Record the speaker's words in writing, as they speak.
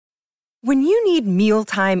When you need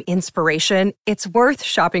mealtime inspiration, it's worth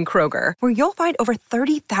shopping Kroger, where you'll find over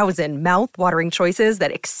 30,000 mouth-watering choices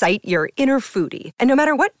that excite your inner foodie. And no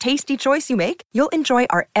matter what tasty choice you make, you'll enjoy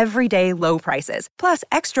our everyday low prices, plus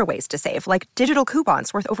extra ways to save, like digital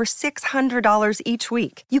coupons worth over $600 each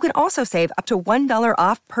week. You can also save up to $1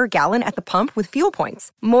 off per gallon at the pump with fuel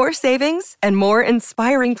points. More savings and more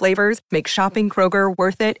inspiring flavors make shopping Kroger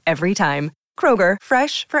worth it every time. Kroger,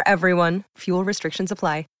 fresh for everyone. Fuel restrictions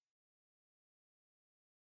apply.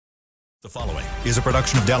 The following is a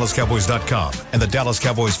production of DallasCowboys.com and the Dallas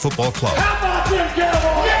Cowboys Football Club. How about them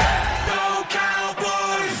Cowboys? Yeah! Go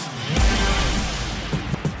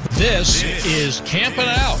Cowboys! This is Campin'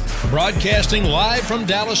 Out, broadcasting live from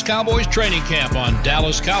Dallas Cowboys training camp on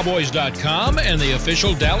DallasCowboys.com and the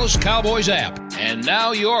official Dallas Cowboys app. And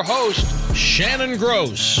now your host, Shannon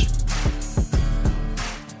Gross.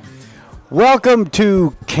 Welcome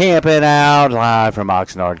to Campin' Out, live from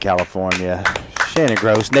Oxnard, California. Shannon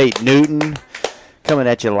Gross, Nate Newton, coming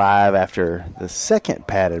at you live after the second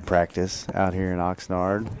padded practice out here in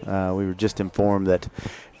Oxnard. We were just informed that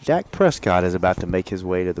Dak Prescott is about to make his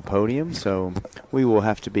way to the podium, so we will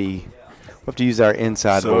have to use our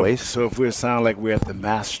inside voice. So if we sound like we're at the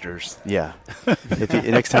Masters. Yeah.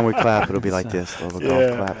 Next time we clap, it'll be like this, a little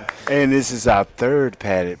golf clap. And this is our third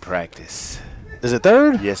padded practice. Is it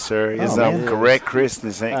third? Yes, sir. Is that correct, Chris?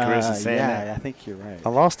 Chris is saying that? Yeah, I think you're right. I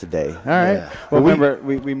lost a day. All right. Yeah. Well, remember,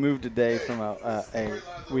 we moved a day from what's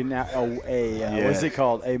it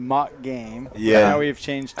called? A mock game. Yeah. Now we've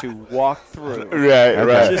changed to walk through.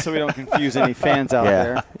 Right. Just so we don't confuse any fans out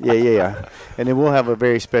there. Yeah. And then we'll have a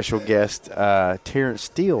very special guest. Terrence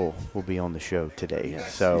Steele will be on the show today.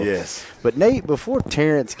 Yes. Yes. But, Nate, before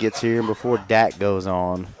Terrence gets here and before Dak goes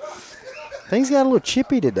on, things got a little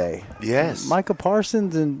chippy today. Yes. Michael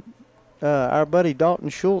Parsons and our buddy Dalton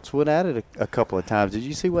Schultz went at it a couple of times. Did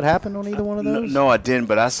you see what happened on either one of those? No, I didn't,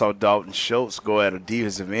 but I saw Dalton Schultz go at a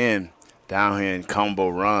defensive end down here in combo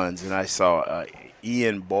runs, and I saw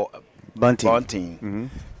Ian Bunting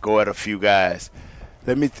go at a few guys.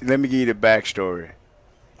 Let me give you the backstory.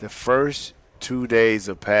 The first 2 days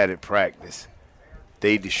of padded practice,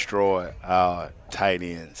 they destroyed our tight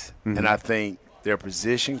ends. And I think their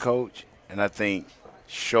position coach and I think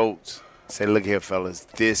Schultz said, look here, fellas,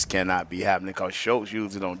 this cannot be happening, because Schultz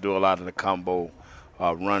usually don't do a lot of the combo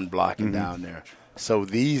run blocking down there. So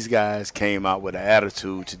these guys came out with an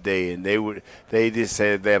attitude today, and they just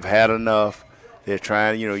said they've had enough. They're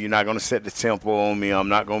trying, you're not going to set the tempo on me. I'm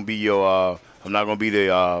not going to be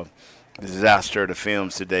the disaster of the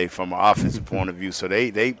films today from an offensive point of view. So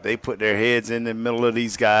they put their heads in the middle of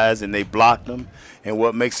these guys, and they blocked them. And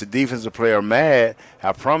what makes the defensive player mad,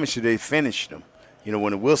 I promise you, they finished them.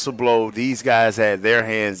 When the whistle blows, these guys had their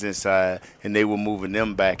hands inside, and they were moving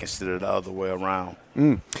them back instead of the other way around.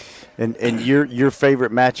 And your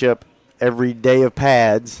favorite matchup every day of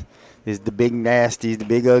pads is the big nasties, the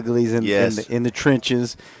big uglies in the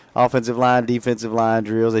trenches. Offensive line, defensive line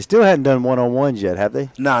drills. They still hadn't done one-on-ones yet, have they?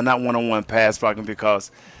 No, not one-on-one pass blocking,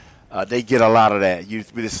 because they get a lot of that.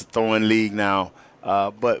 This is a throwing league now.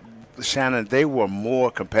 But, Shannon, they were more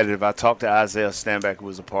competitive. I talked to Isaiah Stanback, who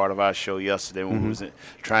was a part of our show yesterday when we was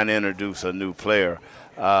trying to introduce a new player.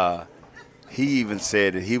 He even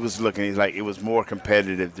said that he was looking, he's like, it was more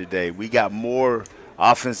competitive today. We got more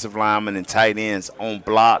offensive linemen and tight ends on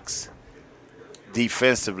blocks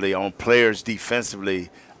defensively, on players defensively,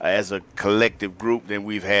 as a collective group than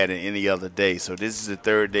we've had in any other day. So this is the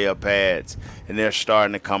third day of pads, and they're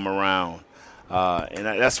starting to come around. And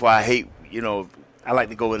that's why I hate, I like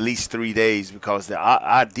to go at least 3 days, because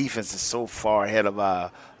our defense is so far ahead of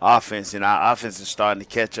our offense, and our offense is starting to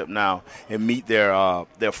catch up now and meet their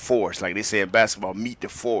force. Like they say in basketball, meet the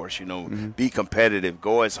force, be competitive,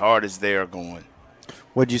 go as hard as they're going.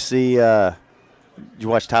 What'd you see? Did you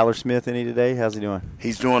watch Tyler Smith any today? How's he doing?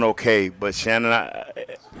 He's doing okay, but Shannon,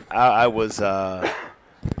 I was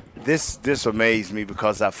this amazed me,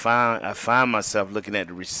 because I find myself looking at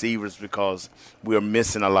the receivers, because we're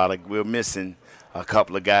missing a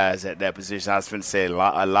couple of guys at that position. I was going to say a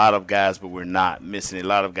lot of guys, but we're not missing a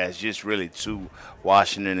lot of guys, just really two,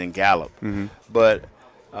 Washington and Gallup. But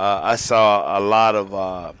I saw a lot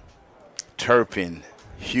of Turpin,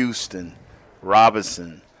 Houston,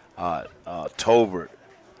 Robinson, Tolbert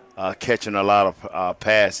catching a lot of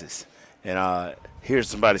passes. And here's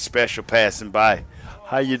somebody special passing by.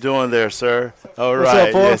 How you doing there, sir? All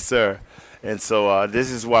right. Yes, sir. And so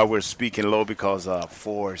this is why we're speaking low, because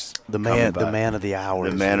Forrest, the man of the hour,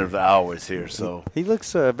 the man of the hour is here. So he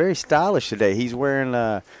looks very stylish today. He's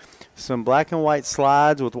wearing some black and white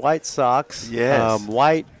slides with white socks. Yes.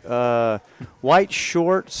 White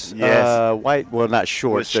shorts. Yes. White. Well, not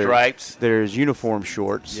shorts. With stripes. There's uniform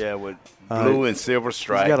shorts. Yeah, with blue and silver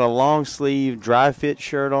stripes. He's got a long sleeve dry fit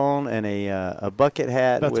shirt on and a bucket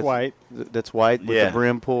hat. That's white. That's white with the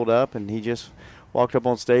brim pulled up, and he just walked up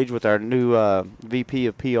on stage with our new VP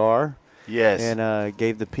of PR. Yes. And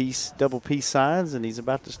gave the double peace signs, and he's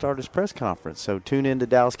about to start his press conference. So tune in to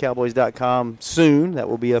DallasCowboys.com soon. That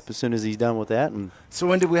will be up as soon as he's done with that. And so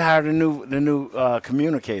when did we hire the new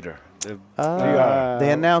communicator?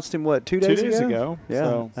 They announced him 2 days ago. Yeah.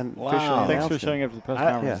 So, wow. Thanks for showing up to the press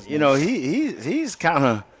conference. You know, he's kind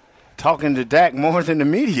of talking to Dak more than the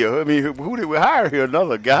media. I mean, who did we hire here?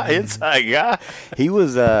 Another guy, inside guy. He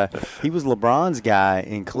was LeBron's guy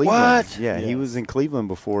in Cleveland. What? Yeah, he was in Cleveland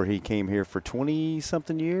before he came here for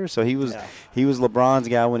 20-something years. So he was LeBron's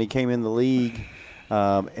guy when he came in the league,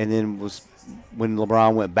 and then when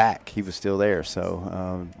LeBron went back, he was still there.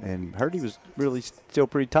 So and heard he was really still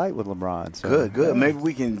pretty tight with LeBron. So. Good. Maybe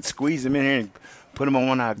we can squeeze him in here and put him on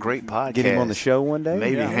one of our great podcasts. Get him on the show one day.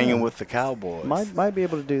 Maybe hanging with the Cowboys. Might be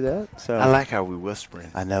able to do that. So I like how we're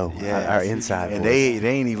whispering. I know. Yeah, our inside. And voice. they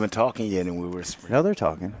ain't even talking yet, and we're whispering. No, they're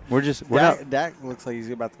talking. We're not. Dak looks like he's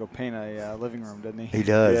about to go paint a living room, doesn't he? He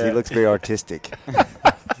does. Yeah. He looks very artistic.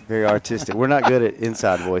 Very artistic. We're not good at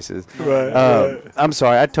inside voices. Right. I'm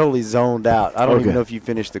sorry. I totally zoned out. I don't even know if you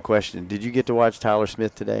finished the question. Did you get to watch Tyler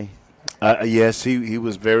Smith today? Yes, he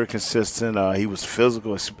was very consistent. He was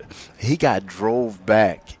physical. He got drove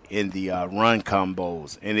back in the run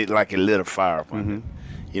combos, and it lit a fire up on him.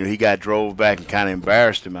 You know, he got drove back and kind of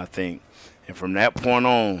embarrassed him, I think. And from that point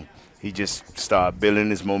on, he just started building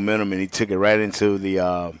his momentum, and he took it right into the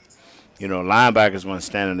linebackers weren't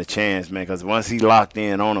standing a chance, man, because once he locked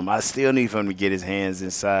in on him, I still need for him to get his hands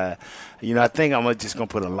inside. You know, I think I'm just going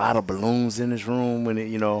to put a lot of balloons in his room when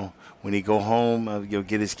he go home. You'll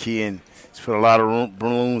get his key and just put a lot of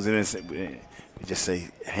balloons in it. Just say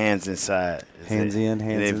hands inside. Hands in,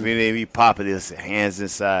 hands in. And if he pop it, it'll say hands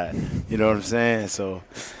inside. You know what I'm saying? So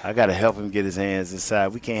I got to help him get his hands inside.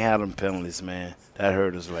 We can't have them penalties, man. That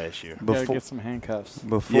hurt us last year. Got to get some handcuffs.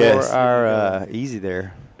 Before our easy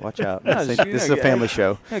there. Watch out. This is a family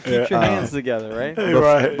show. Keep your hands together, right?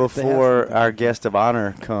 Right. Before our guest of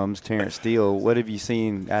honor comes, Terrence Steele, what have you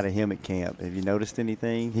seen out of him at camp? Have you noticed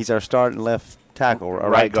anything? He's our starting left tackle,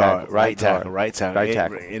 right tackle.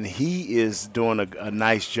 And he is doing a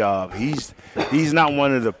nice job. He's not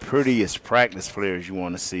one of the prettiest practice players you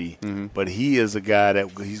want to see, but he is a guy that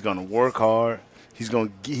he's going to work hard. He's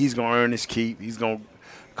going to earn his keep. He's going to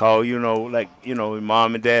call,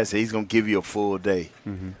 mom and dad say he's going to give you a full day.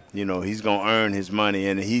 You know, he's going to earn his money,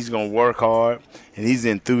 and he's going to work hard, and he's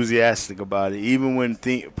enthusiastic about it. Even when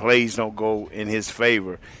plays don't go in his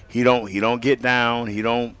favor, he don't get down. He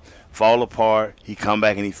don't fall apart. He come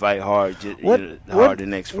back and he fight hard the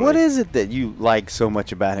next play. What is it that you like so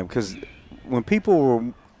much about him? Because when people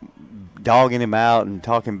were dogging him out and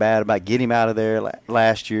talking bad about getting him out of there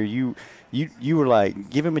last year, you were like,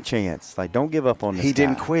 give him a chance. Like, don't give up on this guy. He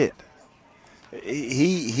didn't quit.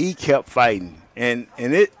 He kept fighting. And I'm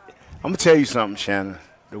going to tell you something, Shannon.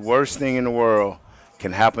 The worst thing in the world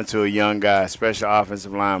can happen to a young guy, especially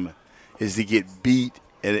offensive lineman, is to get beat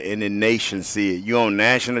and the nation see it. You on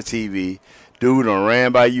national TV, dude done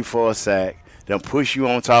ran by you for a sack, then push you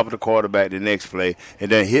on top of the quarterback the next play,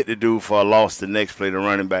 and then hit the dude for a loss the next play, the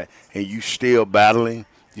running back, and you still battling.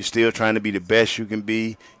 You're still trying to be the best you can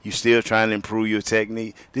be. You're still trying to improve your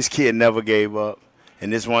technique. This kid never gave up.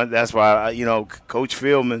 And that's why, Coach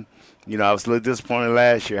Philman, I was a little disappointed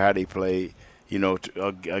last year how they played,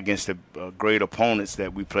 against the great opponents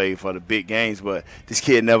that we played for the big games. But this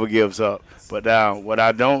kid never gives up. But now what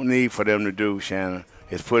I don't need for them to do, Shannon,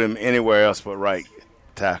 is put him anywhere else but right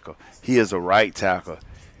tackle. He is a right tackle.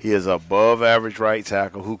 He is above average right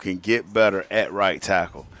tackle who can get better at right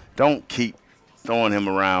tackle. Don't keep throwing him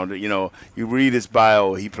around. You read his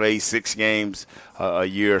bio. He played 6 games a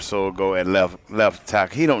year or so ago at left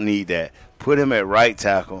tackle. He don't need that. Put him at right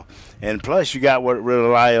tackle. And plus, you got rid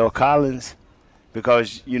of Lyle Collins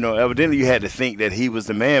because, evidently you had to think that he was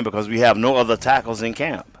the man because we have no other tackles in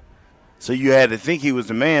camp. So you had to think he was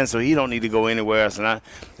the man, so he don't need to go anywhere else.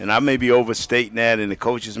 And I may be overstating that, and the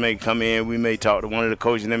coaches may come in. We may talk to one of the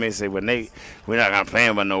coaches, and they may say, well, Nate, we're not going to play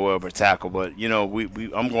him by nowhere but tackle. But,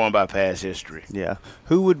 I'm going by past history. Yeah.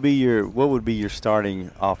 What would be your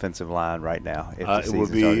starting offensive line right now? If it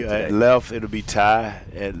would be at left, it would be Ty.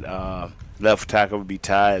 At left tackle would be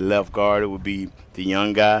Ty. At left guard, it would be the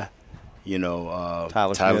young guy,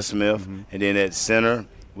 Tyler Smith. And then at center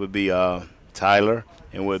would be Tyler,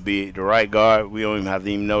 and would be the right guard. We don't even have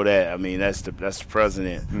to even know that. I mean, that's the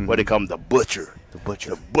president. Mm-hmm. What they call him, the butcher.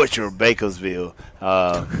 The butcher of Bakersville.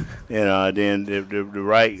 Then the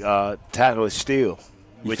right tackle is Steele,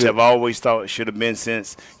 which I've always thought it should have been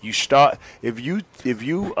since you start. If you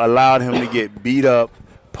allowed him to get beat up,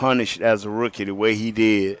 punished as a rookie the way he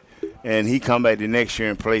did, and he come back the next year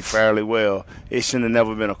and play fairly well, it shouldn't have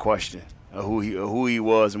never been a question of who he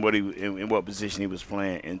was and in what position he was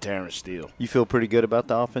playing in Terrence Steele. You feel pretty good about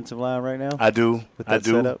the offensive line right now? I do. With that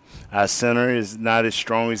setup? Our center is not as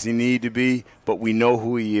strong as he need to be, but we know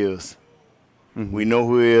who he is. Mm-hmm. We know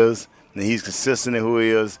who he is, and he's consistent in who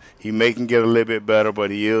he is. He may can get a little bit better, but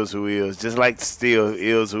he is who he is. Just like Steele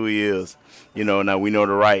is who he is. Now we know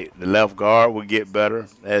the left guard will get better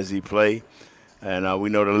as he play. And we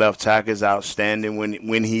know the left tackle is outstanding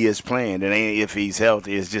when he is playing. It ain't if he's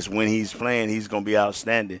healthy. It's just when he's playing, he's going to be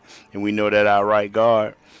outstanding. And we know that our right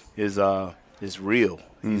guard is real.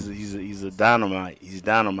 He's a dynamite. He's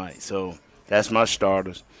dynamite. So that's my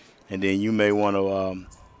starters. And then you may want to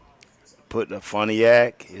put a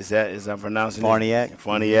Farniak. Is that pronouncing Farniak? It?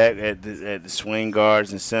 Farniak at the swing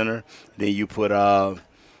guards and center. Then you put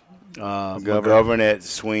McGovern at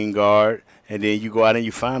swing guard. And then you go out and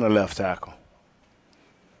you find a left tackle.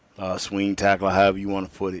 Swing tackle, however you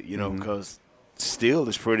want to put it, because Steele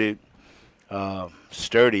is pretty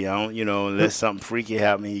sturdy. Unless something freaky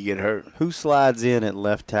happens, you get hurt. Who slides in at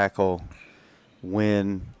left tackle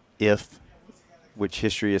which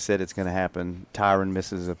history has said it's going to happen, Tyron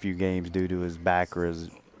misses a few games due to his back or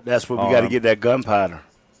his That's what we got to get that gunpowder.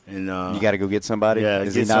 And you got to go get somebody? Yeah,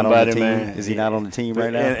 is get he not somebody, on the team? man. Is he not on the team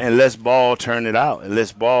right now? And let's Ball turn it out. And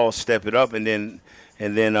let's Ball step it up. And then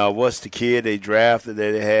what's the kid they drafted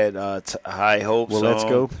that they had high hopes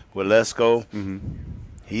on? Waletzko. Mm-hmm.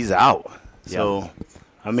 He's out. Yeah. So,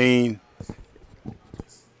 I mean,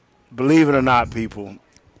 believe it or not, people,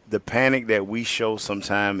 the panic that we show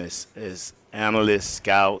sometimes as analysts,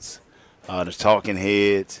 scouts, the talking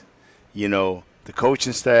heads, the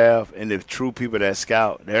coaching staff and the true people that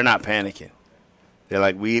scout, they're not panicking. They're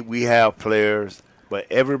like, we have players, but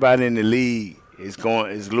everybody in the league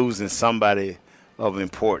is losing somebody of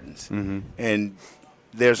importance. Mm-hmm. And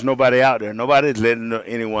there's nobody out there. Nobody's letting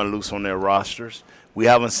anyone loose on their rosters. We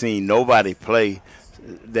haven't seen nobody play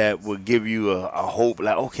that would give you a hope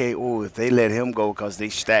like, okay, if they let him go because they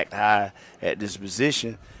stacked high at this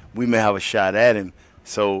position, we may have a shot at him.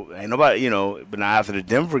 So ain't nobody, but now after the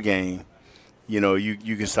Denver game,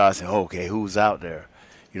 you can start saying, okay, who's out there?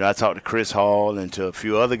 I talked to Chris Hall and to a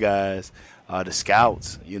few other guys, the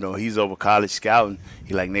scouts. He's over college scouting.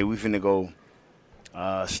 He like, Nate, we finna go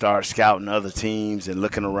start scouting other teams and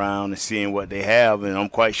looking around and seeing what they have. And I'm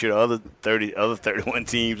quite sure other 31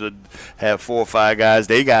 teams would have 4 or 5 guys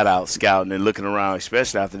they got out scouting and looking around,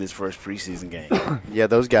 especially after this first preseason game. Yeah,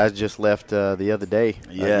 those guys just left the other day,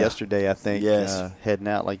 yesterday, I think, yes. Heading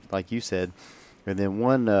out like you said. And then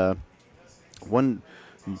one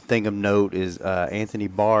thing of note is Anthony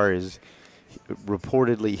Barr is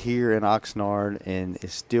reportedly here in Oxnard and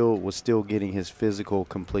was still getting his physical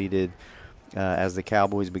completed as the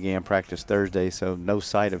Cowboys began practice Thursday. So no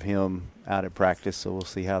sight of him out at practice. So we'll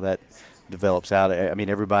see how that develops out. I mean,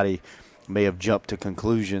 everybody may have jumped to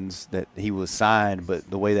conclusions that he was signed,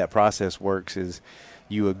 but the way that process works is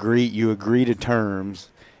you agree to terms,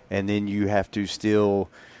 and then you have to still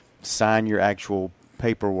sign your actual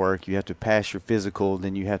paperwork. You have to pass your physical,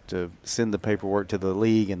 then you have to send the paperwork to the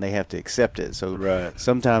league, and they have to accept it. So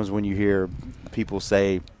Sometimes when you hear people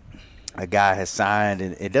say a guy has signed,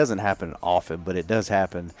 and it doesn't happen often, but it does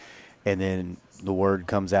happen, and then the word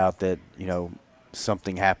comes out that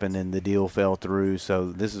something happened and the deal fell through.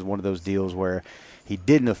 So this is one of those deals where he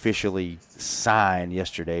didn't officially sign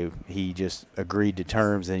yesterday. He just agreed to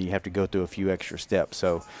terms, and you have to go through a few extra steps.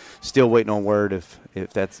 So still waiting on word if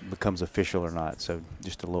that becomes official or not. So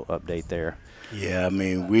just a little update there. Yeah, I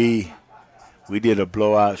mean, we did a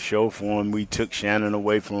blowout show for him. We took Shannon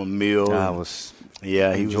away from a meal. I was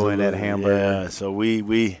enjoying that hamburger. Yeah, so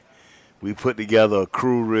we put together a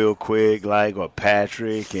crew real quick, like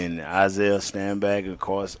Patrick and Isaiah Stanback, of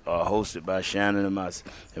course, hosted by Shannon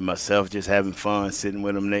and myself, just having fun, sitting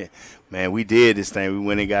with them there. Man, we did this thing. We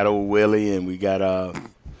went and got old Willie, and we got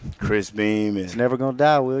Chris Beam. And it's never gonna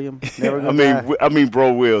die, William. It's never gonna die. I mean,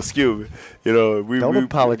 bro, Will, excuse me. Don't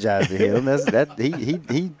apologize to him.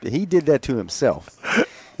 He did that to himself.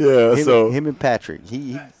 Yeah, him and Patrick.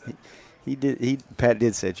 Pat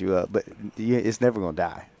did set you up, but it's never gonna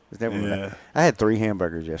die. It's never gonna die. I had 3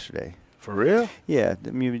 hamburgers yesterday. For real? Yeah.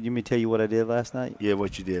 Let me tell you what I did last night. Yeah,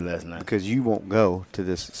 what you did last night. Because you won't go to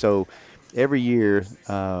this. So every year,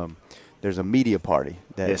 there's a media party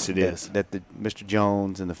that Mr.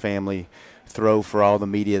 Jones and the family throw for all the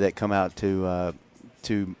media that come out to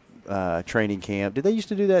training camp. Did they used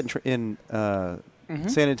to do that in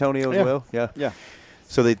San Antonio as well? Yeah.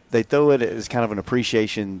 So they throw it as kind of an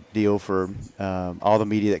appreciation deal for all the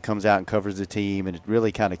media that comes out and covers the team, and it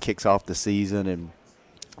really kind of kicks off the season. And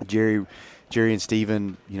Jerry and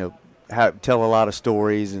Steven, tell a lot of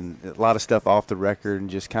stories and a lot of stuff off the record, and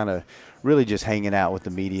just kind of really just hanging out with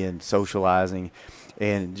the media and socializing.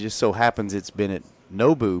 And it just so happens it's been at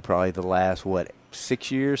Nobu probably the last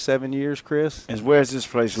 7 years, Chris? And where's this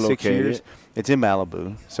place located? 6 years. It's in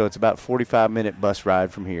Malibu, so it's about a 45-minute bus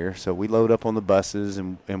ride from here. So we load up on the buses,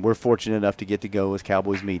 and we're fortunate enough to get to go as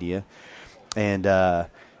Cowboys media. And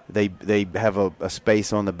they have a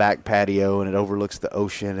space on the back patio, and it overlooks the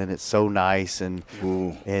ocean, and it's so nice. And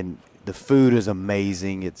the food is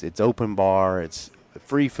amazing. It's open bar. It's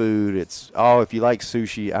free food. If you like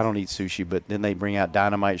sushi, I don't eat sushi, but then they bring out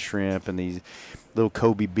dynamite shrimp and these little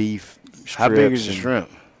Kobe beef strips. How big is the shrimp?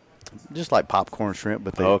 Just like popcorn shrimp,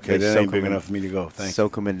 but they that ain't big enough for me to go.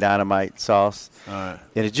 Soak them in dynamite sauce. All right.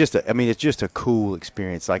 And it's just a cool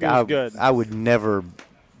experience. Like good. I would never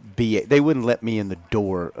they wouldn't let me in the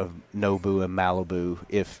door of Nobu and Malibu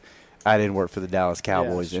if I didn't work for the Dallas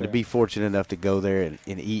Cowboys. And to be fortunate enough to go there and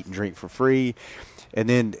eat and drink for free. And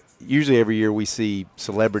then usually every year we see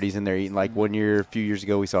celebrities in there eating. Like a few years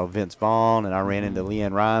ago, we saw Vince Vaughn, and I ran into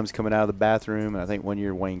Leanne Rimes coming out of the bathroom. And I think one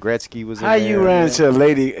year Wayne Gretzky was in there. How you ran into a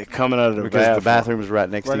lady coming out of the bathroom? Because the bathroom was right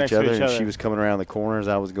next to each other, and she was coming around the corner as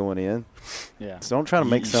I was going in. Yeah. So don't try to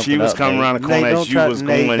make something up. She was coming around the corner as you was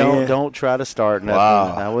going in. Don't try to start nothing.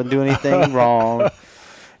 Wow. I wouldn't do anything wrong.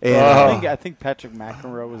 And I think Patrick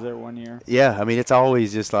McEnroe was there one year. Yeah, I mean, it's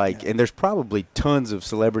always just like, and there's probably tons of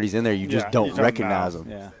celebrities in there. You just don't recognize them.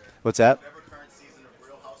 Yeah. What's that?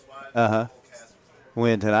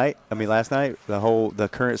 When tonight? I mean, last night. The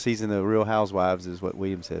current season of Real Housewives is what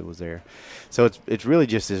William said was there. So it's really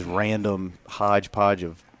just this random hodgepodge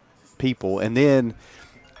of people, and then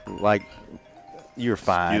like you're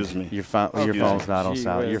fine. Excuse me. You're fine. Your phone's not on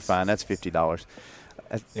silent. You're fine. That's $50.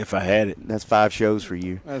 If I had it. That's 5 shows for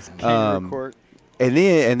you. That's King Court. And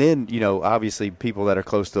then obviously people that are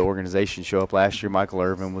close to the organization show up. Last year, Michael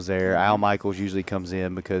Irvin was there. Al Michaels usually comes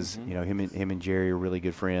in because him and Jerry are really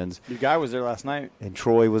good friends. Your guy was there last night. And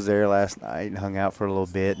Troy was there last night and hung out for a little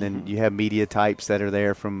bit. And then you have media types that are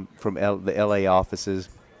there from the L.A. offices.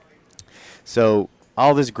 So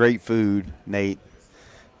all this great food, Nate.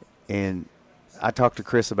 And I talked to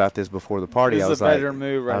Chris about this before the party. This is a better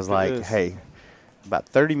move right I was like, this. Hey, about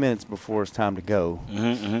 30 minutes before it's time to go.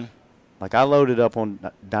 Like, I loaded up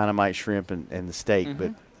on dynamite shrimp and the steak,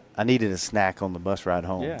 but I needed a snack on the bus ride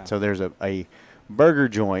home. Yeah. So there's a burger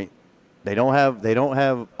joint. They don't have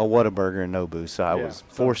a Whataburger in Nobu, so I was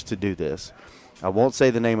forced to do this. I won't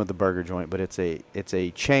say the name of the burger joint, but it's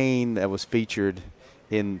a chain that was featured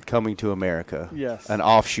in Coming to America. Yes. An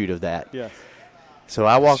offshoot of that. Yes. So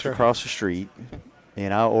I walked across the street,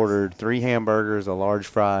 and I ordered 3 hamburgers, a large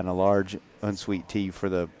fry, and a large unsweet tea for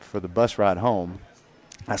the bus ride home.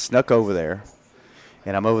 I snuck over there,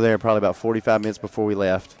 and I'm over there probably about 45 minutes before we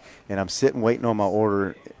left, and I'm sitting waiting on my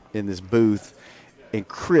order in this booth, and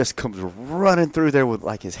Chris comes running through there with,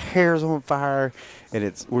 like, his hair's on fire, and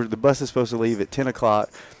the bus is supposed to leave at 10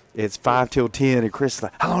 o'clock. It's 5 till 10, and Chris is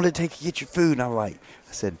like, how long did it take to get your food? And I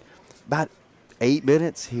said, about 8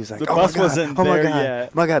 minutes. He was like, the bus wasn't there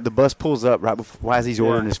yet. My God, the bus pulls up right before as he's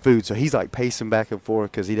ordering his food, so he's, like, pacing back and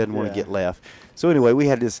forth because he doesn't want to get left. So anyway, we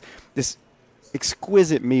had this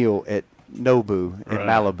exquisite meal at Nobu in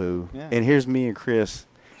Malibu, and here's me and Chris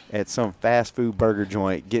at some fast food burger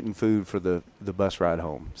joint getting food for the bus ride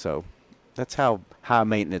home. So that's how high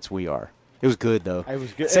maintenance we are. It was good, though. It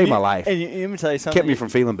was good. Saved my life. And let me tell you something. Kept me from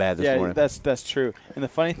feeling bad this morning. Yeah, that's true. And the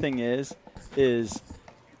funny thing is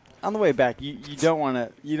on the way back, you don't want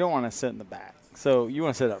to sit in the back. So you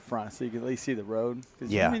want to sit up front so you can at least see the road.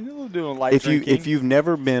 Yeah. I mean, you're doing light drinking. If you've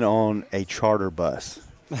never been on a charter bus,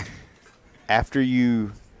 after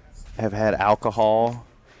you have had alcohol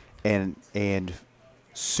and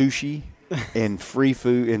sushi and free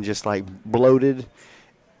food and just like bloated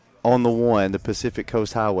on the Pacific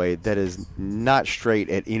Coast Highway that is not straight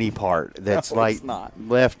at any part, that's left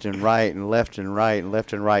and right and left and right and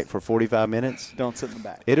left and right for 45 minutes. Don't sit in the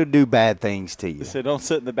back. It'll do bad things to you. So don't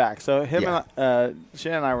sit in the back. So Shannon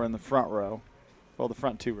and I were in the front row. Well, the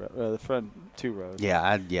front two rows.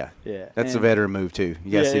 Yeah. Yeah. That's a veteran move too.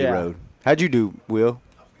 You got to see the road. How'd you do, Will?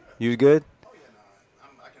 You was good?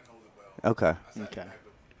 I can hold it well. Okay. I sat back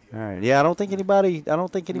with All right. Yeah, I don't think anybody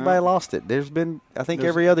lost it. There's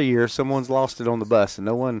every other year someone's lost it on the bus, and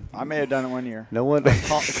no one. I may have done it one year. No one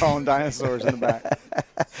calling dinosaurs in the back.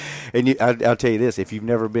 And I'll tell you this: if you've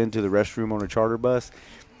never been to the restroom on a charter bus,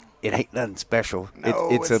 it ain't nothing special. No,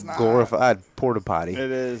 it's a glorified porta potty. It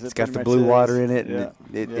is. It's got the blue water in it, Yeah.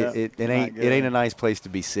 and it ain't a nice place to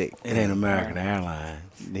be sick. It ain't American Airlines.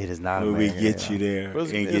 It is not. Where we American get you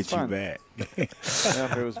Airlines. there and get you back.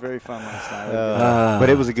 Yeah, it was very fun last night. But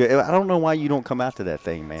it was a good. I don't know why you don't come out to that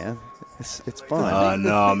thing, man. It's fun.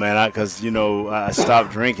 No, man, because I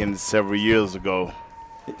stopped drinking several years ago.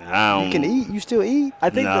 You can eat. You still eat. I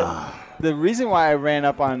think the reason why I ran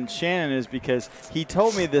up on Shannon is because he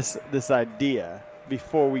told me this idea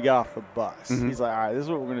before we got off the bus. Mm-hmm. He's like, all right, this is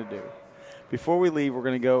what we're going to do. Before we leave, we're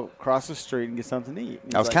going to go cross the street and get something to eat.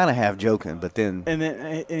 I was kind of half joking, but then.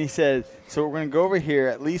 And he said, so we're going to go over here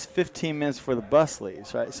at least 15 minutes before the bus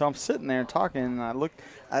leaves, right? So I'm sitting there talking, and I look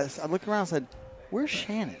around and said, where's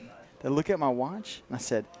Shannon? I look at my watch, and I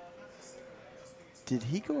said, did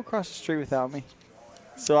he go across the street without me?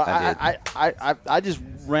 So I just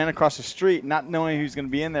ran across the street, not knowing who's going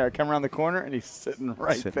to be in there. I come around the corner, and he's sitting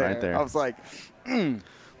right there. I was like,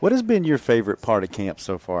 What has been your favorite part of camp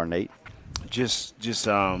so far, Nate? Just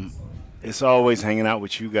it's always hanging out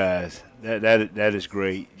with you guys. That is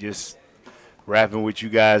great. Just rapping with you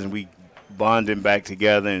guys, and we bonding back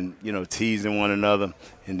together, and teasing one another.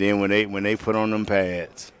 And then when they put on them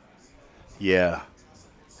pads,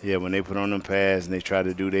 when they put on them pads and they try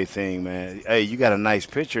to do their thing, man. Hey, you got a nice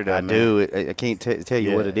picture there, I man. do. I can't tell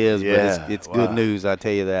you what it is, but it's good news. I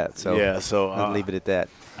tell you that. So I'll leave it at that.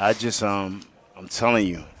 I just I'm telling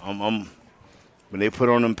you, I'm when they put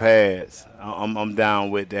on them pads, I'm down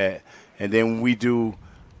with that. And then we do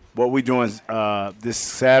what we doing this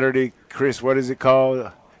Saturday, Chris. What is it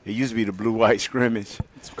called? It used to be the blue-white scrimmage.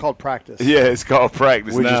 it's called practice. Yeah, it's called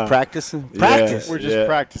practice. We're now. just practicing. Practice. We're just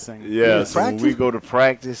practicing. Yeah, so when we go to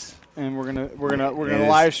practice. And we're gonna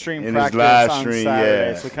live stream practice live on stream,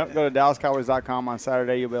 Saturday. yeah. So go to DallasCowboys.com on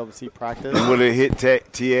Saturday. You'll be able to see practice. And will it hit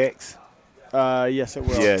TX? Yes, it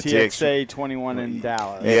will. Yeah, TXA 21 in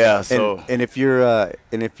Dallas. Yeah. So and if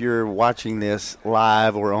you're watching this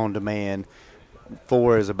live or on demand,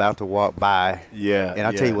 4 is about to walk by. Yeah. And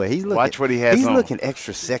I'll tell you what, he's looking. Watch what he has He's on. looking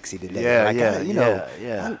extra sexy today. Yeah, He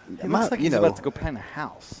looks like he's about to go paint a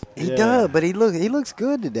house. He does, but he looks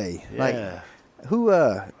good today. Yeah.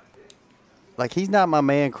 Like he's not my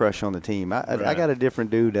man crush on the team. I got a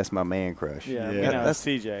different dude that's my man crush. Yeah, we know that's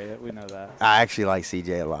CJ. We know that. I actually like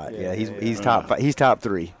CJ a lot. Yeah, he's top 5. He's top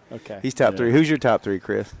 3. Okay. He's top 3. Who's your top 3,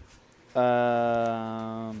 Chris?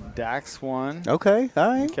 Dax one. Okay, all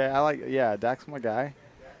right. Okay, Dax my guy.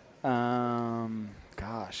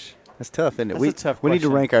 Gosh. That's tough, isn't it? That's a tough we need to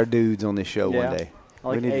question. rank our dudes on this show one day. I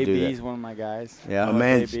like we need to do AB's that. one of my guys. Yeah.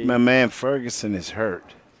 My man Ferguson is hurt.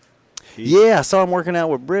 Yeah, I saw him working out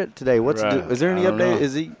with Britt today. Is there any I don't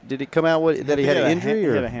update? know. Did he come out with that he had an injury He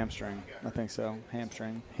or had a hamstring? I think so.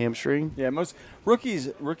 hamstring? Yeah, most rookies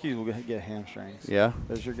will get hamstrings. Yeah.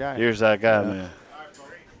 There's your guy. Here's that guy, man.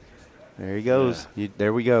 There he goes.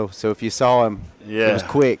 There we go. So if you saw him, Yeah. it was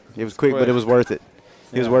quick. But it was worth it.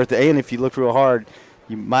 It was worth it. And if you looked real hard,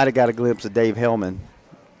 you might have got a glimpse of Dave Hellman.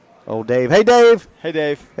 Old Dave. Hey, Dave. Hey,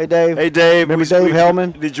 Dave. Hey, Dave. Remember Dave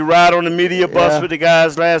Hellman? Did you ride on the media bus Yeah. with the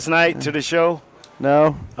guys last night to the show?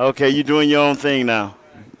 No. Okay, you doing your own thing now.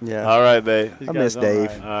 Yeah. All right, babe. He's I got miss his own Dave.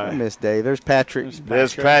 ride. All right. I miss Dave. There's Patrick.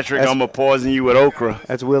 There's Patrick. That's- I'm going to poison you with okra.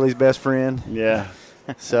 That's Willie's best friend. Yeah.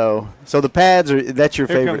 So the pads are. That's your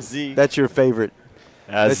Here favorite. comes Z. That's your favorite.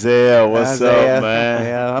 Isaiah, what's Isaiah. up, man?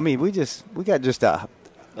 Yeah. I mean, we got just a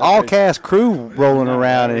all cast crew rolling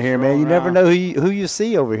around in here, man. You never know who you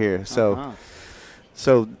see over here. So.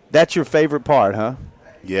 So that's your favorite part, huh?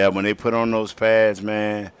 Yeah, when they put on those pads,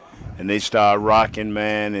 man, and they start rocking,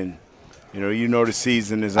 man, and you know the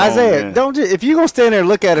season is on. Isaiah, man. if you're gonna stand there and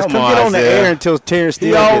look at us, Come come on, get on the Isaiah. air until Terrence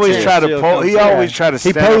Steele He always gets try here. to He always try to.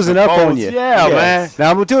 He stand posing and up on pose. you. Yeah, man.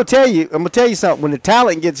 Now I'm gonna tell you something. When the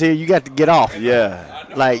talent gets here, you got to get off. Yeah.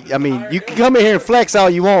 Like, I mean, you can come in here and flex all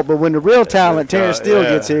you want, but when the real talent, Terrence Steele,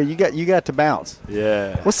 gets here, you got to bounce.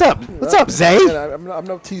 Yeah. What's up? What's up, Zay? I'm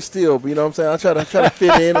no T Steele, but you know what I'm saying? I try to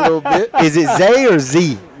fit in a little bit. Is it Zay or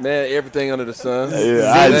Z? Man, everything under the sun.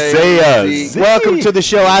 Yeah, Isaiah. Z. Welcome to the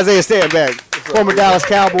show, Isaiah Stanback, former Dallas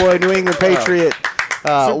Cowboy, New England Patriot,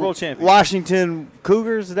 Super Bowl champion. Washington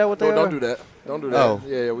Cougars. Is that what they are? Don't do that. Don't do that. Oh.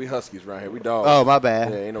 Yeah, we Huskies right here. We dogs. Oh, my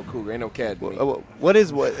bad. Yeah, ain't no cougar, ain't no cat. What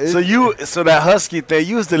is what? So that Husky thing,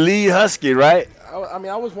 you was the lead Husky, right? I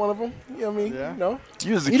mean, I was one of them. You know what I mean? Yeah. You know?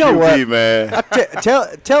 You was the You know QB, what?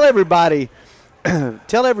 man. tell everybody,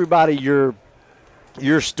 tell everybody your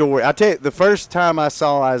your story. I'll tell you, the first time I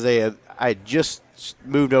saw Isaiah, I had just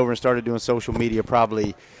moved over and started doing social media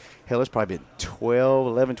probably, it's probably been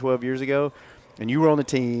 12 years ago. And you were on the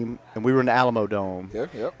team, and we were in the Alamo Dome.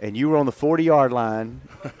 Yep. And you were on the 40-yard line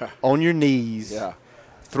on your knees,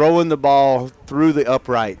 throwing the ball through the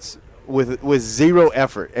uprights with zero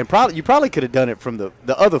effort. And you probably could have done it from the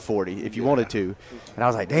other 40 if you wanted to. And I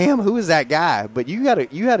was like, damn, who is that guy? But you had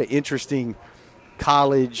an interesting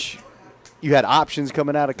college. You had options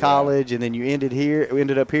coming out of college, and then you ended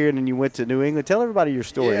up here, and then you went to New England. Tell everybody your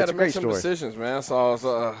story. Yeah, it's a great story. I had to make some decisions, man.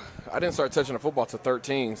 So I didn't start touching the football till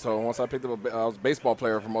 13. So once I picked up, I was a baseball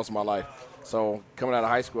player for most of my life. So coming out of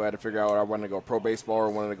high school, I had to figure out whether I wanted to go pro baseball or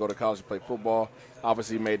wanted to go to college to play football.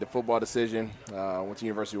 Obviously, made the football decision. Went to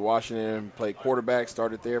University of Washington, played quarterback,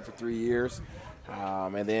 started there for 3 years.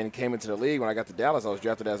 And then came into the league. When I got to Dallas, I was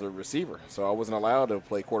drafted as a receiver. So I wasn't allowed to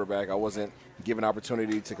play quarterback. I wasn't given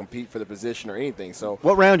opportunity to compete for the position or anything. So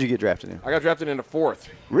what round did you get drafted in? I got drafted in the 4th.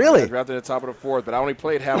 Really? I got drafted at the top of the 4th, but I only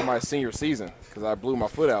played half of my senior season because I blew my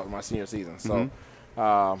foot out in my senior season. So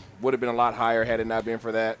would have been a lot higher had it not been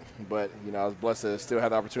for that. But, I was blessed to still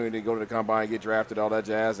have the opportunity to go to the combine, get drafted, all that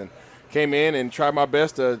jazz, and came in and tried my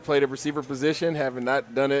best to play the receiver position, having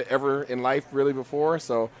not done it ever in life really before.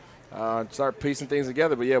 So start piecing things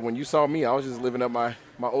together. But, yeah, when you saw me, I was just living up my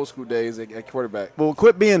old school days at quarterback. Well,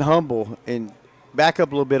 quit being humble and back up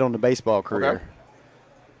a little bit on the baseball career. Okay.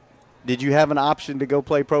 Did you have an option to go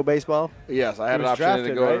play pro baseball? Yes, I had an option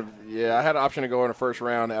to go. Right? Yeah, I had an option to go in the first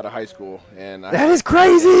round out of high school. That is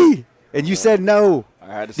crazy. And you said no. I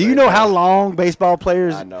had to. Do you know how long baseball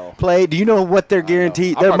players play? Do you know what they're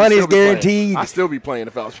guaranteed? Their money is guaranteed. I still be playing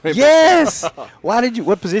if I was playing. Yes.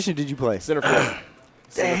 What position did you play? Center field.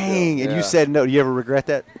 Dang. And you said no. Do you ever regret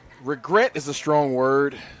that? Regret is a strong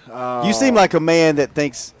word. You seem like a man that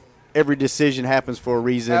thinks every decision happens for a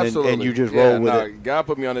reason, and you just roll with it. God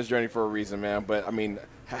put me on this journey for a reason, man. But, I mean,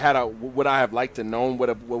 would I have liked to know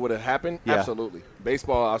what would have happened? Yeah. Absolutely.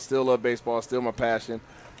 Baseball, I still love baseball, still my passion.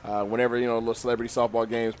 Whenever, little celebrity softball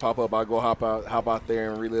games pop up, I go hop out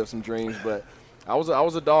there and relive some dreams. But I was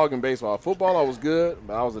a dog in baseball. Football, I was good,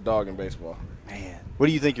 but I was a dog in baseball. Man, what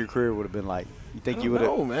do you think your career would have been like? You think you would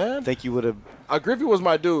have? No, man. Think you would have? Griffey was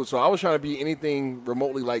my dude, so I was trying to be anything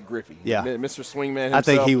remotely like Griffey. Yeah, Mr. Swingman himself. I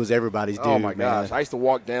think he was everybody's dude. Oh my gosh, I used to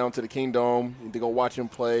walk down to the Kingdome to go watch him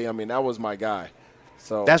play. I mean, that was my guy.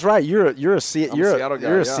 So that's right. You're a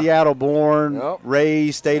Seattle-born,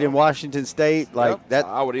 raised, stayed in Washington State, like that.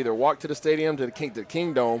 So I would either walk to the stadium to the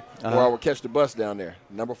Kingdome, or I would catch the bus down there,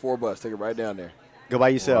 number 4 bus, take it right down there. Go by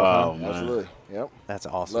yourself. Wow, huh? Absolutely. Yep. That's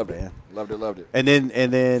awesome, loved man. Loved it. And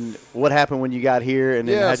then what happened when you got here, and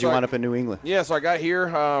then how'd you wind up in New England? Yeah, so I got here.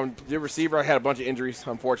 The receiver, I had a bunch of injuries.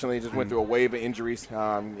 Unfortunately, just went through a wave of injuries.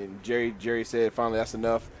 And Jerry said, finally, that's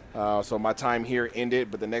enough. So my time here ended,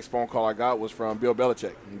 but the next phone call I got was from Bill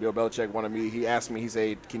Belichick. And Bill Belichick wanted me. He asked me, he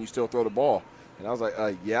said, can you still throw the ball? And I was like,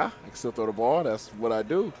 yeah, I can still throw the ball. That's what I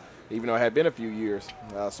do, even though it had been a few years.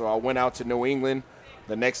 So I went out to New England.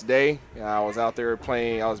 The next day, I was out there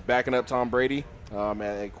playing. I was backing up Tom Brady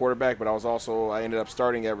at quarterback, but I ended up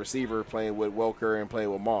starting at receiver, playing with Welker and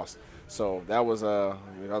playing with Moss. So that was I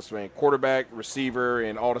was playing quarterback, receiver,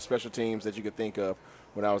 and all the special teams that you could think of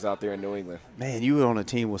when I was out there in New England. Man, you were on a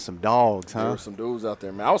team with some dogs, huh? There were some dudes out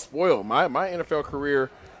there, man. I was spoiled. My NFL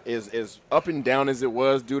career is as up and down as it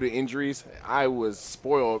was due to injuries. I was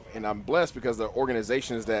spoiled, and I'm blessed because of the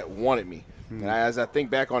organizations that wanted me. And as I think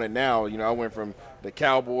back on it now, I went from the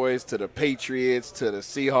Cowboys to the Patriots to the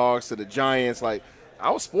Seahawks to the Giants. Like,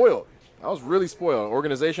 I was spoiled. I was really spoiled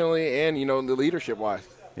organizationally and, the leadership-wise.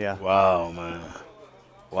 Yeah. Wow, man.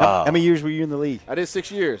 Wow. How many years were you in the league? I did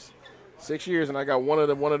 6 years. 6 years, and I got one of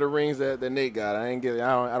the rings that Nate got. I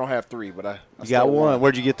don't have 3, but I got one.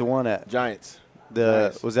 Where'd you get the one at? Giants.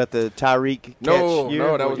 Was that the Tyreek catch year?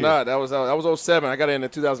 No, that was not. That was 07. I got it in the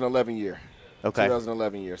 2011 year. Okay.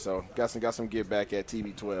 2011 year, so got some get back at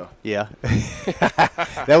TB12. Yeah.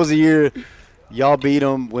 That was the year y'all beat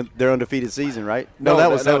them when their undefeated season, right?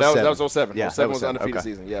 That was 07. Yeah, 07 was undefeated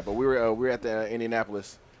season. Yeah, but we were at the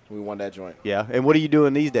Indianapolis. We won that joint. Yeah, and what are you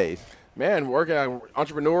doing these days? Man, working as an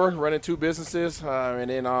entrepreneur, running 2 businesses,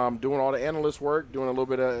 and then doing all the analyst work, doing a little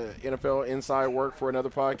bit of NFL inside work for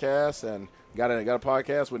another podcast, and got a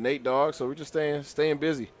podcast with Nate Dogg. So we're just staying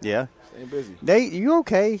busy. Yeah. Staying busy. Nate, you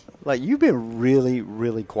okay? Like, you've been really,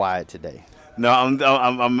 really quiet today. No,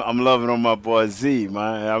 I'm loving on my boy Z,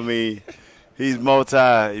 man. I mean, he's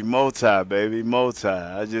multi, baby,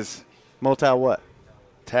 multi. Multi what?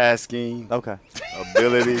 Tasking. Okay.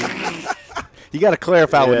 Ability. You got to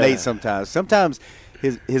clarify with Nate sometimes. Sometimes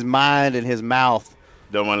his mind and his mouth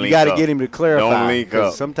Don't want to You link up. got to get him to clarify. Don't link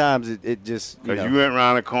up. Sometimes it just, Because you went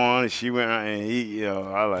around the corner, she went around, and he,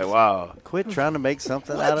 I was like, wow. Quit trying to make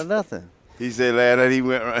something out of nothing. He said last night he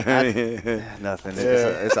went around. Nothing.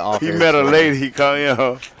 It's an He met a lady. He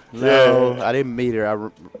called, No, I didn't meet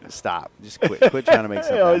her. Stop. Just quit. Quit trying to make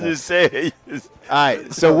something. I was just saying. All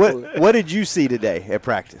right. So what did you see today at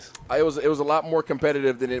practice? It was a lot more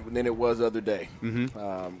competitive than it was the other day.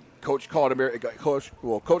 Mm-hmm. Coach called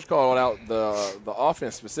out the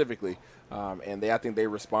offense specifically, and I think they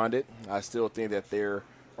responded. I still think that there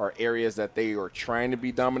are areas that they are trying to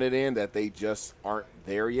be dominant in that they just aren't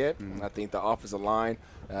there yet. Mm-hmm. I think the offensive line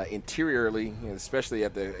interiorly, and especially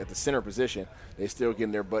at the center position, they're still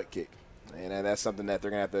getting their butt kicked, and that's something that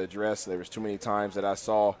they're going to have to address. There was too many times that I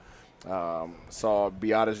saw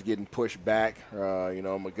Biadasz getting pushed back,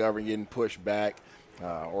 McGovern getting pushed back,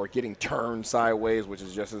 or getting turned sideways, which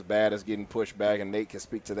is just as bad as getting pushed back, and Nate can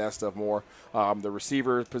speak to that stuff more. The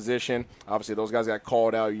receiver position, obviously those guys got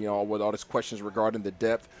called out, with all these questions regarding the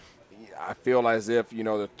depth. I feel as if,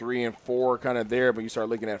 the 3 and 4 are kind of there, but you start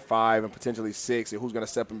looking at 5 and potentially 6, and who's going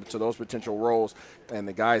to step into those potential roles, and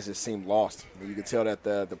the guys just seem lost. You can tell that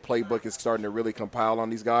the playbook is starting to really compile on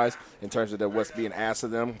these guys in terms of what's being asked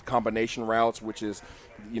of them. Combination routes, which is,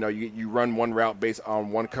 you run one route based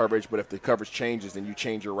on one coverage, but if the coverage changes, then you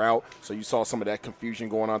change your route. So you saw some of that confusion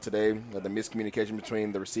going on today, the miscommunication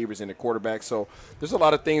between the receivers and the quarterback. So there's a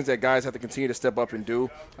lot of things that guys have to continue to step up and do.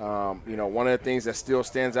 One of the things that still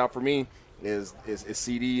stands out for me is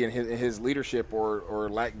CD and his leadership or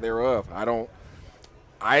lack thereof.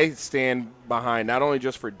 I stand behind not only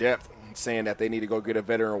just for depth, saying that they need to go get a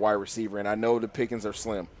veteran wide receiver, and I know the pickings are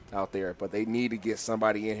slim out there, but they need to get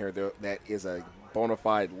somebody in here that is a bona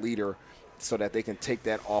fide leader so that they can take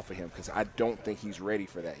that off of him, because I don't think he's ready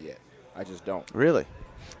for that yet. I just don't. Really?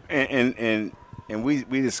 And we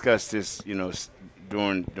discussed this,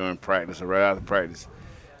 during practice or right after practice,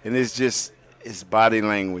 and it's body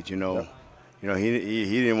language, Yeah.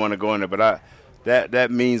 He didn't want to go in there, but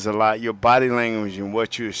that means a lot. Your body language and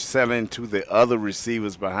what you're selling to the other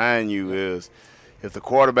receivers behind you is, if the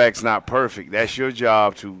quarterback's not perfect, that's your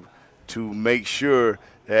job to make sure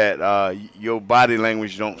that your body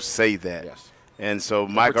language don't say that. Yes. And so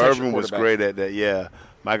Mike Irvin was great at that. Yeah,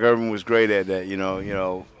 Mike Irvin was great at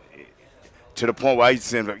that. To the point where I used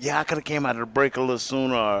to say, I could have came out of the break a little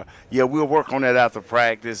sooner. Or, we'll work on that after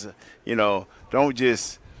practice. Don't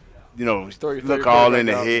just look all in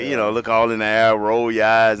the head, look all in the air, roll your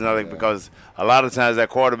eyes and all that, because a lot of times that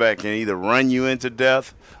quarterback can either run you into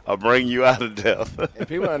death or bring you out of death. And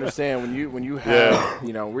people understand when you have,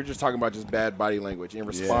 we're just talking about just bad body language in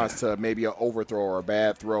response to maybe an overthrow or a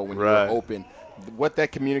bad throw when you're open. What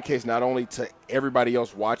that communicates not only to everybody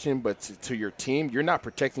else watching, but to your team, you're not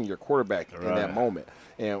protecting your quarterback in that moment.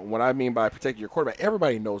 And what I mean by protecting your quarterback,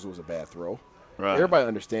 everybody knows it was a bad throw. Right. Everybody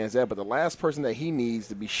understands that, but the last person that he needs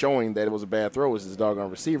to be showing that it was a bad throw is his doggone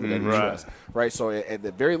receiver that he trusts. Right? So at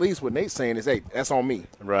the very least, what Nate's saying is, hey, that's on me.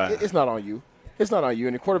 Right. It's not on you. It's not on you,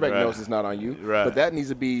 and the quarterback knows it's not on you. Right. But that needs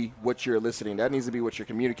to be what you're eliciting. That needs to be what you're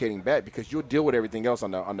communicating back, because you'll deal with everything else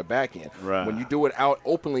on the back end. Right. When you do it out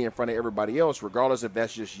openly in front of everybody else, regardless if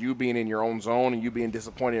that's just you being in your own zone and you being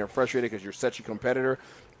disappointed and frustrated because you're such a competitor,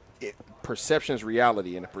 perception is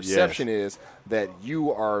reality, and the perception is that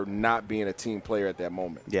you are not being a team player at that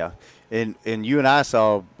moment. Yeah, and you and I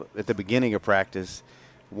saw at the beginning of practice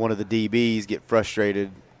one of the DBs get frustrated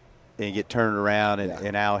and get turned around,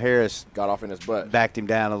 and Al Harris got off in his butt, backed him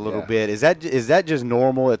down a little bit. Is that just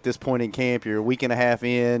normal at this point in camp? You're a week and a half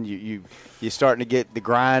in, you're starting to get the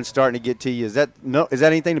grind starting to get to you. Is that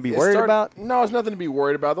anything to be worried about? No, it's nothing to be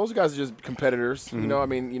worried about. Those guys are just competitors.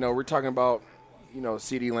 Mm-hmm. We're talking about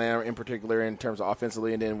CeeDee Lamb in particular in terms of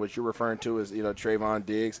offensively, and then what you're referring to is, Trayvon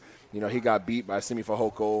Diggs. He got beat by Simi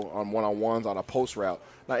Fehoko on one-on-ones on a post route.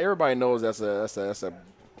 Now, everybody knows that's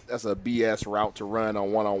a BS route to run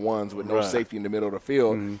on one-on-ones with no safety in the middle of the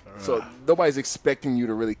field. Mm-hmm. So nobody's expecting you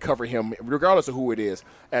to really cover him, regardless of who it is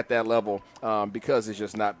at that level, because it's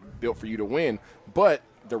just not built for you to win. But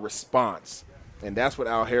the response, and that's what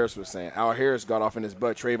Al Harris was saying. Al Harris got off in his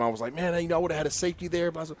butt. Trayvon was like, man, I would have had a safety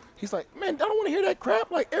there. He's like, man, I don't want to hear that crap.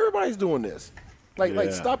 Like, everybody's doing this.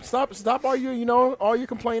 Like stop all your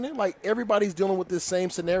complaining. Like, everybody's dealing with this same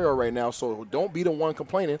scenario right now. So don't be the one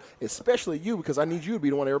complaining, especially you, because I need you to be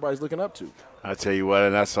the one everybody's looking up to. I tell you what,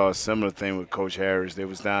 and I saw a similar thing with Coach Harris. They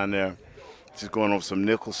was down there just going over some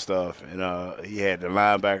nickel stuff, and he had the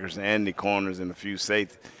linebackers and the corners and a few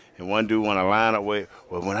safeties. And one dude want to line up with,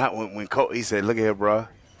 when coach, he said, look at here, bro,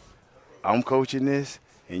 I'm coaching this,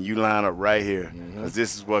 and you line up right here, because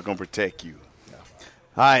this is what's going to protect you.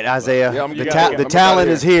 All right, Isaiah. Yeah, the talent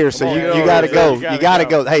is here, so you got to go. You got to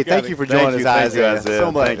go. Hey, thank you for joining us, Isaiah.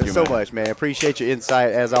 So much, so much, man. Appreciate your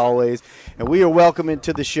insight as always. And we are welcoming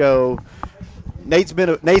to the show. Nate's been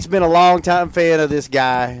a long time fan of this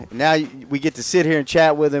guy. Now we get to sit here and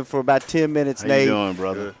chat with him for about 10 minutes. How you doing,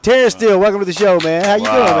 brother? Terrence Steele, welcome to the show, man. How you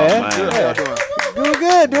doing, man? Yeah. Doing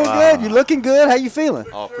good. You looking good? How you feeling?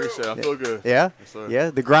 Oh, appreciate it. I feel good. Yeah,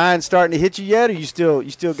 Yes, The grind starting to hit you yet, or you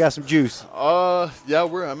still got some juice? Yeah,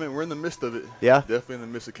 we're in the midst of it. Yeah, definitely in the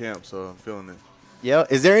midst of camp, so I'm feeling it. Yeah.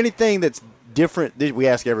 Is there anything that's different? We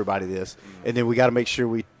ask everybody this, and then we got to make sure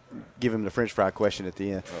we give him the French fry question at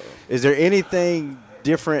the end. Is there anything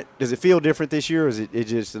different? Does it feel different this year, or is it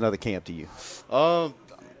just another camp to you?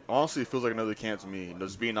 Honestly, it feels like another camp to me.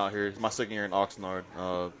 Just being out here, it's my second year in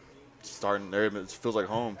Oxnard. Starting there, it feels like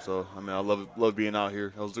home. So I mean, I love being out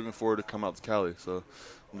here. I was looking forward to come out to Cali, so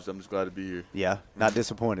I'm just glad to be here. Yeah, not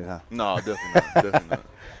disappointed, huh? No, definitely not.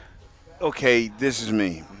 Okay, this is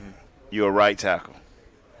me. You're a right tackle.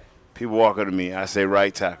 People walk up to me, I say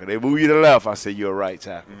right tackle. They move you to the left, I say you're a right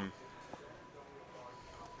tackle.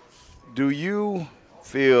 Do you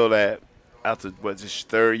feel that after this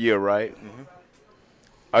third year, right?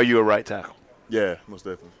 Are you a right tackle? Yeah, most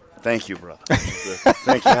definitely. Thank you, brother.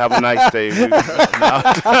 Thank you. Have a nice day.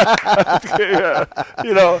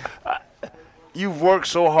 You've worked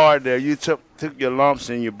so hard there. You took your lumps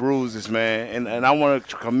and your bruises, man, and I want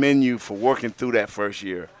to commend you for working through that first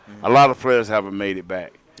year. A lot of players haven't made it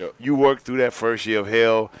back. Yep. You worked through that first year of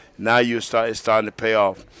hell. Now it's starting to pay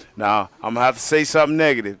off. Now, I'm going to have to say something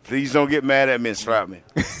negative. Please don't get mad at me and slap me.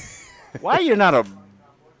 Why you're not a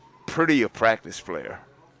prettier practice player?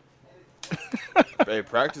 Hey,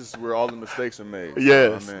 practice is where all the mistakes are made.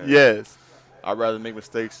 Yes, So, yes. I'd rather make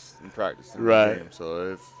mistakes in practice than Right. in the game.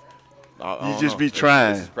 So if You just be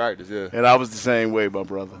trying. It's practice, yeah. And I was the same way, my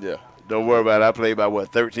brother. Yeah. Don't worry about it. I played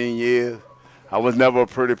about, 13 years? I was never a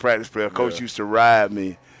pretty practice player. Coach used to ride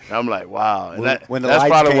me. And I'm like, wow. And that's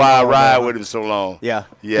probably why I ride with him so long. Yeah.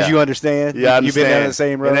 Because you understand? Yeah, I understand. You've been down the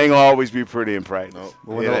same road? It ain't going to always be pretty in practice.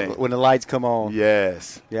 Nope. When the lights come on.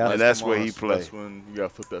 Yes. Yeah. And that's where he plays. That's when you got to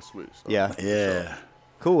flip that switch. So. Yeah. Yeah.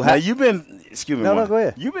 Cool. Now, you've been, excuse me. No, go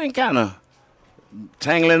ahead. You've been kind of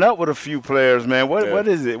tangling up with a few players, man. What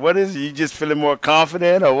is it? What is it? You just feeling more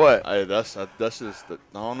confident or what? That's just, I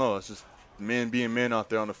don't know. It's just men being men out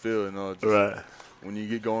there on the field. Right. When you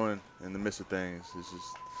get going in the midst of things, it's just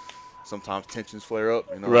sometimes tensions flare up.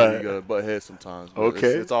 Right. You got to butt heads sometimes. But Okay.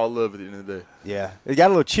 It's all love at the end of the day. Yeah. It got a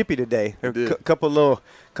little chippy today. A couple little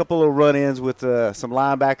run-ins with some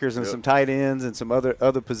linebackers and some tight ends and some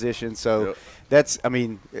other positions. So that's, I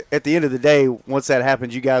mean, at the end of the day, once that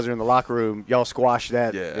happens, you guys are in the locker room. Y'all squash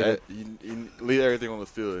that. Yeah. You leave everything on the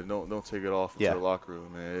field. Don't take it off into the locker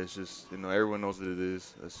room, man. It's just, everyone knows what it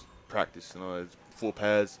is. It's practice. It's full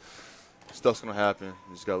pads. Stuff's going to happen.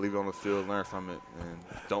 You just got to leave it on the field, learn from it, and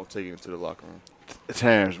don't take it into the locker room.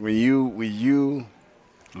 Terrence, when you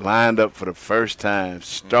lined up for the first time,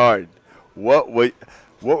 started, what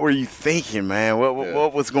were you thinking, man?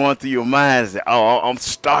 What was going through your mind? I'm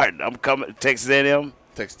starting. I'm coming to Texas A&M?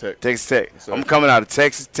 Texas Tech. Yes, I'm coming out of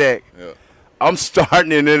Texas Tech. Yeah. I'm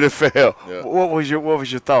starting in the NFL. Yeah. What was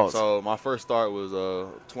your thoughts? So my first start was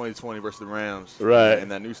 2020 versus the Rams. Right. In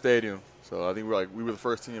that new stadium. So I think we were the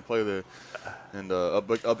first team to play there, and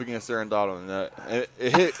up against Aaron Donald, and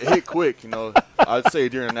it hit quick. I'd say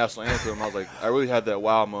during the national anthem, I was like, I really had that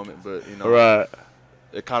wow moment, but right.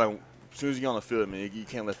 It kind of, as soon as you get on the field, man, you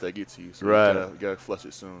can't let that get to you. So right. You gotta flush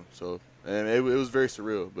it soon. So and it was very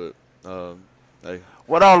surreal, but hey.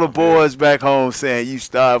 What all the boys back home saying? You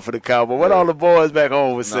started for the Cowboys. What all the boys back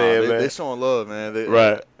home was saying, man? They showing love, man.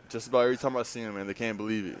 Right. Just about every time I see them, man, they can't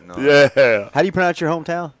believe it. Yeah. How do you pronounce your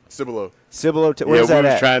hometown? Cibolo. Cibolo. Where's that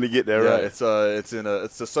at? Trying to get there, right? It's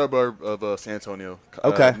a suburb of San Antonio.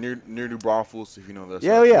 Okay. Near New Braunfels, if you know that.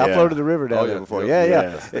 Yeah. I floated the river down there before. Yeah.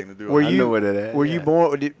 That's the thing to do. Were you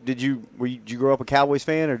born? Did you grow up a Cowboys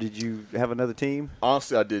fan, or did you have another team?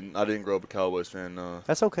 Honestly, I didn't. I didn't grow up a Cowboys fan.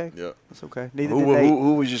 That's okay. Yeah. That's okay. Neither did Nate.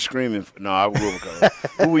 Who was you screaming for? No, I grew up a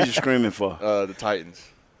Cowboys. Who was you screaming for? The Titans.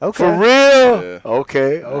 Okay. For real? Yeah.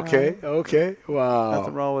 Okay. Wow.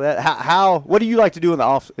 Nothing wrong with that. How? What do you like to do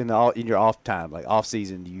in your off time, like off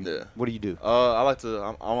season? What do you do? I like to.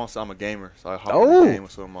 I want to say I'm a gamer, so I hop on the game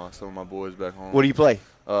with some of my boys back home. What do you play?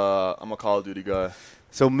 I'm a Call of Duty guy.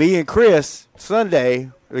 So me and Chris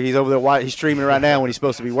Sunday, he's over there. He's streaming right now when he's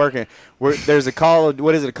supposed to be working. There's a Call of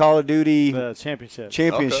Duty championship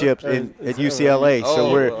at UCLA.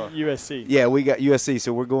 So we're USC. Yeah, we got USC.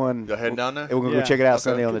 So we're going. Y'all heading down there? And we're going to go check it out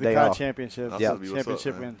Sunday on the day off. Championship.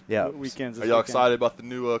 Championship weekends. Are y'all excited about the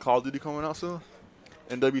new Call of Duty coming out soon?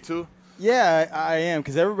 NW2. Yeah, I am,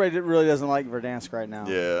 because everybody really doesn't like Verdansk right now.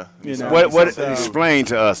 Yeah. You know? What explain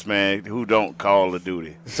to us, man, who don't Call of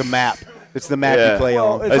Duty? It's a map. It's the map you play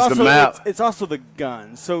on. It's also, the map. It's also the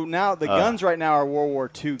guns. So now the guns right now are World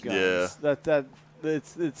War II guns. Yeah.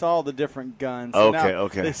 It's all the different guns. So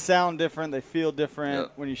Okay. They sound different. They feel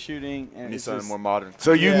different when you're shooting. And it's something more modern.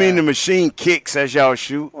 So you mean the machine kicks as y'all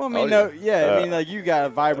shoot? Well, I mean, I mean, like you got a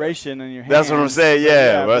vibration in your hand. That's what I'm saying.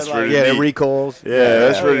 Yeah, that's pretty neat. The recoils. Yeah,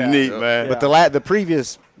 that's pretty neat, man. But the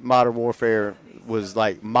previous Modern Warfare was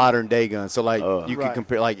like modern day guns. So like you can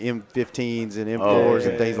compare like M15s and M4s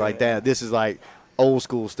and things like that. This is like old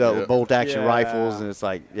school stuff with bolt action rifles, and it's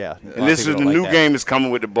like And this is the new game is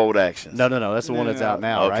coming with the bolt action. No, that's the one that's out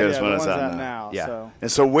now. Okay, right? that's the one that's out now. Yeah. So.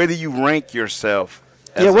 And so where do you rank yourself?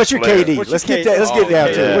 What's your KD? Let's get down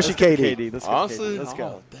to it. What's your KD? Honestly, let's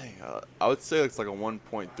go. Dang, I would say it's like a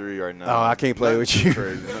 1.3 right now. Oh, I can't play with you.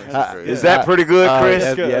 Is that pretty good,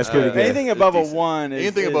 Chris? Yeah, that's pretty good. Anything above a 1 is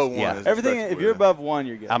anything above 1 is everything. If you're above 1,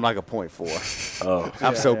 you're good. I'm like a 0.4.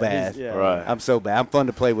 I'm so bad. Right. I'm so bad. I'm fun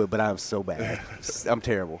to play with, but I'm so bad. I'm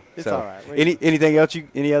terrible. It's all right. Anything else?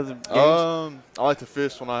 Any other games? I like to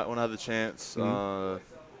fish when I have the chance.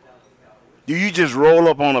 Do you just roll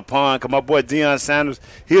up on a pond? Cause my boy Deion Sanders,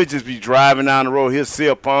 he'll just be driving down the road. He'll see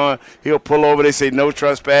a pond. He'll pull over. They say no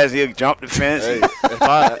trespass. He'll jump the fence. Hey,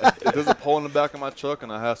 if there's a pole in the back of my truck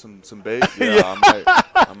and I have some bait,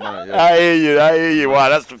 I might. Yeah. I hear you. Wow,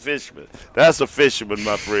 that's the fisherman. That's a fisherman,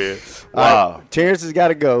 my friend. Wow. Right, Terrence has got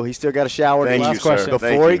to go. He's still got a shower. Thank you, sir.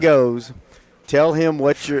 Before he goes, tell him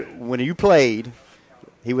when you played,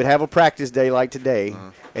 he would have a practice day like today,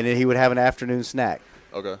 and then he would have an afternoon snack.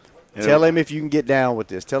 Okay. Tell him if you can get down with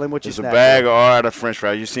this. Tell him what you snack. It's a bag of R French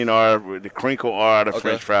fries. You seen the crinkle R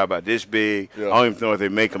French fry about this big. Yeah. I don't even know if they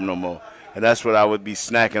make them no more. And that's what I would be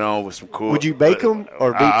snacking on with some cool. Would you bake them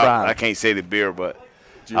or deep fry them? I can't say the beer, but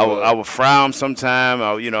I would fry them sometime.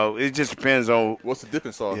 It just depends on. What's the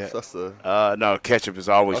dipping sauce? Yeah. That's the. No, ketchup is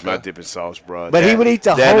always my dipping sauce, bro. But he would eat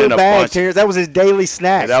the whole bag, Terrence. That was his daily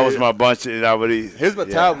snack. That was my bunch. I would eat. His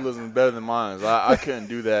metabolism is better than mine. So I couldn't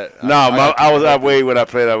do that. No, I weighed when I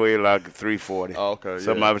played. I weighed like 340. Oh, okay.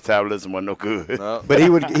 So my metabolism wasn't no good. No. But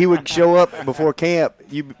he would show up before camp.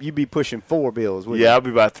 You'd be pushing 4 bills. Yeah, I'll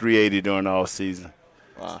be about 380 during the all season.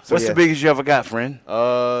 Wow. What's the biggest you ever got, friend?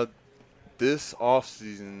 This off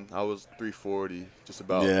season, I was 340, just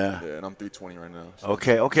about. Yeah, and I'm 320 right now. So.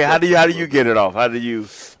 Okay. How do you get it off? How do you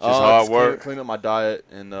just hard work? Clean up my diet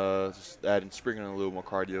and just sprinkling a little more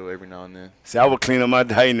cardio every now and then. See, I would clean up my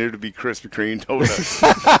diet and it would be Krispy Kreme donuts.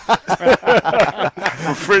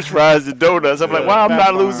 From French fries to donuts. I'm like, why I'm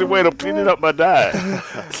not losing weight? I'm cleaning up my diet.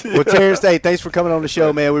 Well, Terrence, thanks for coming on the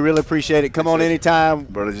show, man. We really appreciate it. Come on anytime,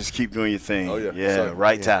 brother. Just keep doing your thing. Oh yeah. Yeah.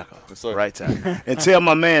 Right tackle. Right tackle. And tell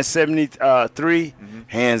my man 73.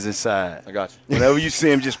 Hands inside. I got you. Whenever you see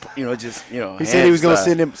him, just. He said he was going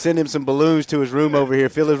to send him some balloons to his room over here.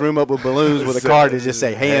 Fill his room up with balloons with a card to just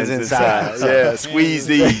say hands inside. Yeah, squeeze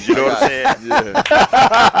these. You know what I'm saying? Yeah.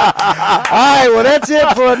 All right, well that's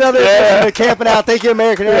it for another edition of Camping Out. Thank you,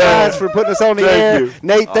 American Airlines, for putting us on the air. You.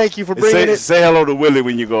 Nate, thank you for bringing it. Say hello to Willie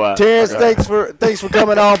when you go out. Terrence, thanks for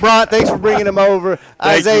coming on. Bront, thanks for bringing him over.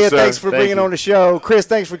 Isaiah, thanks for bringing on the show. Chris,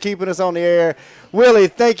 thanks for keeping us on the air. Willie,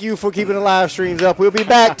 thank you for keeping the live streams up. We'll be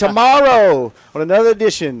back tomorrow on another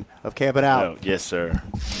edition of Camping Out. Yes, sir.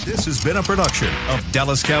 This has been a production of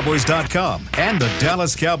DallasCowboys.com and the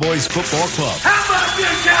Dallas Cowboys Football Club. How about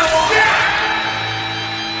this, Cowboys? Yeah!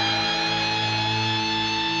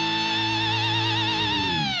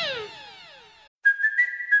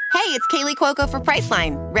 Hey, it's Kaylee Cuoco for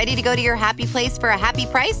Priceline. Ready to go to your happy place for a happy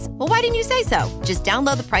price? Well, why didn't you say so? Just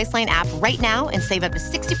download the Priceline app right now and save up to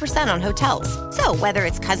 60% on hotels. So whether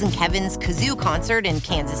it's Cousin Kevin's Kazoo Concert in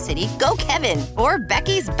Kansas City, go Kevin, or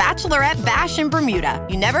Becky's Bachelorette Bash in Bermuda,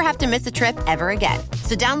 you never have to miss a trip ever again.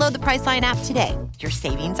 So download the Priceline app today. Your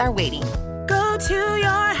savings are waiting. Go to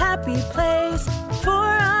your happy place for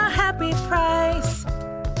a happy price.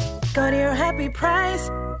 Go to your happy price,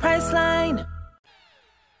 Priceline.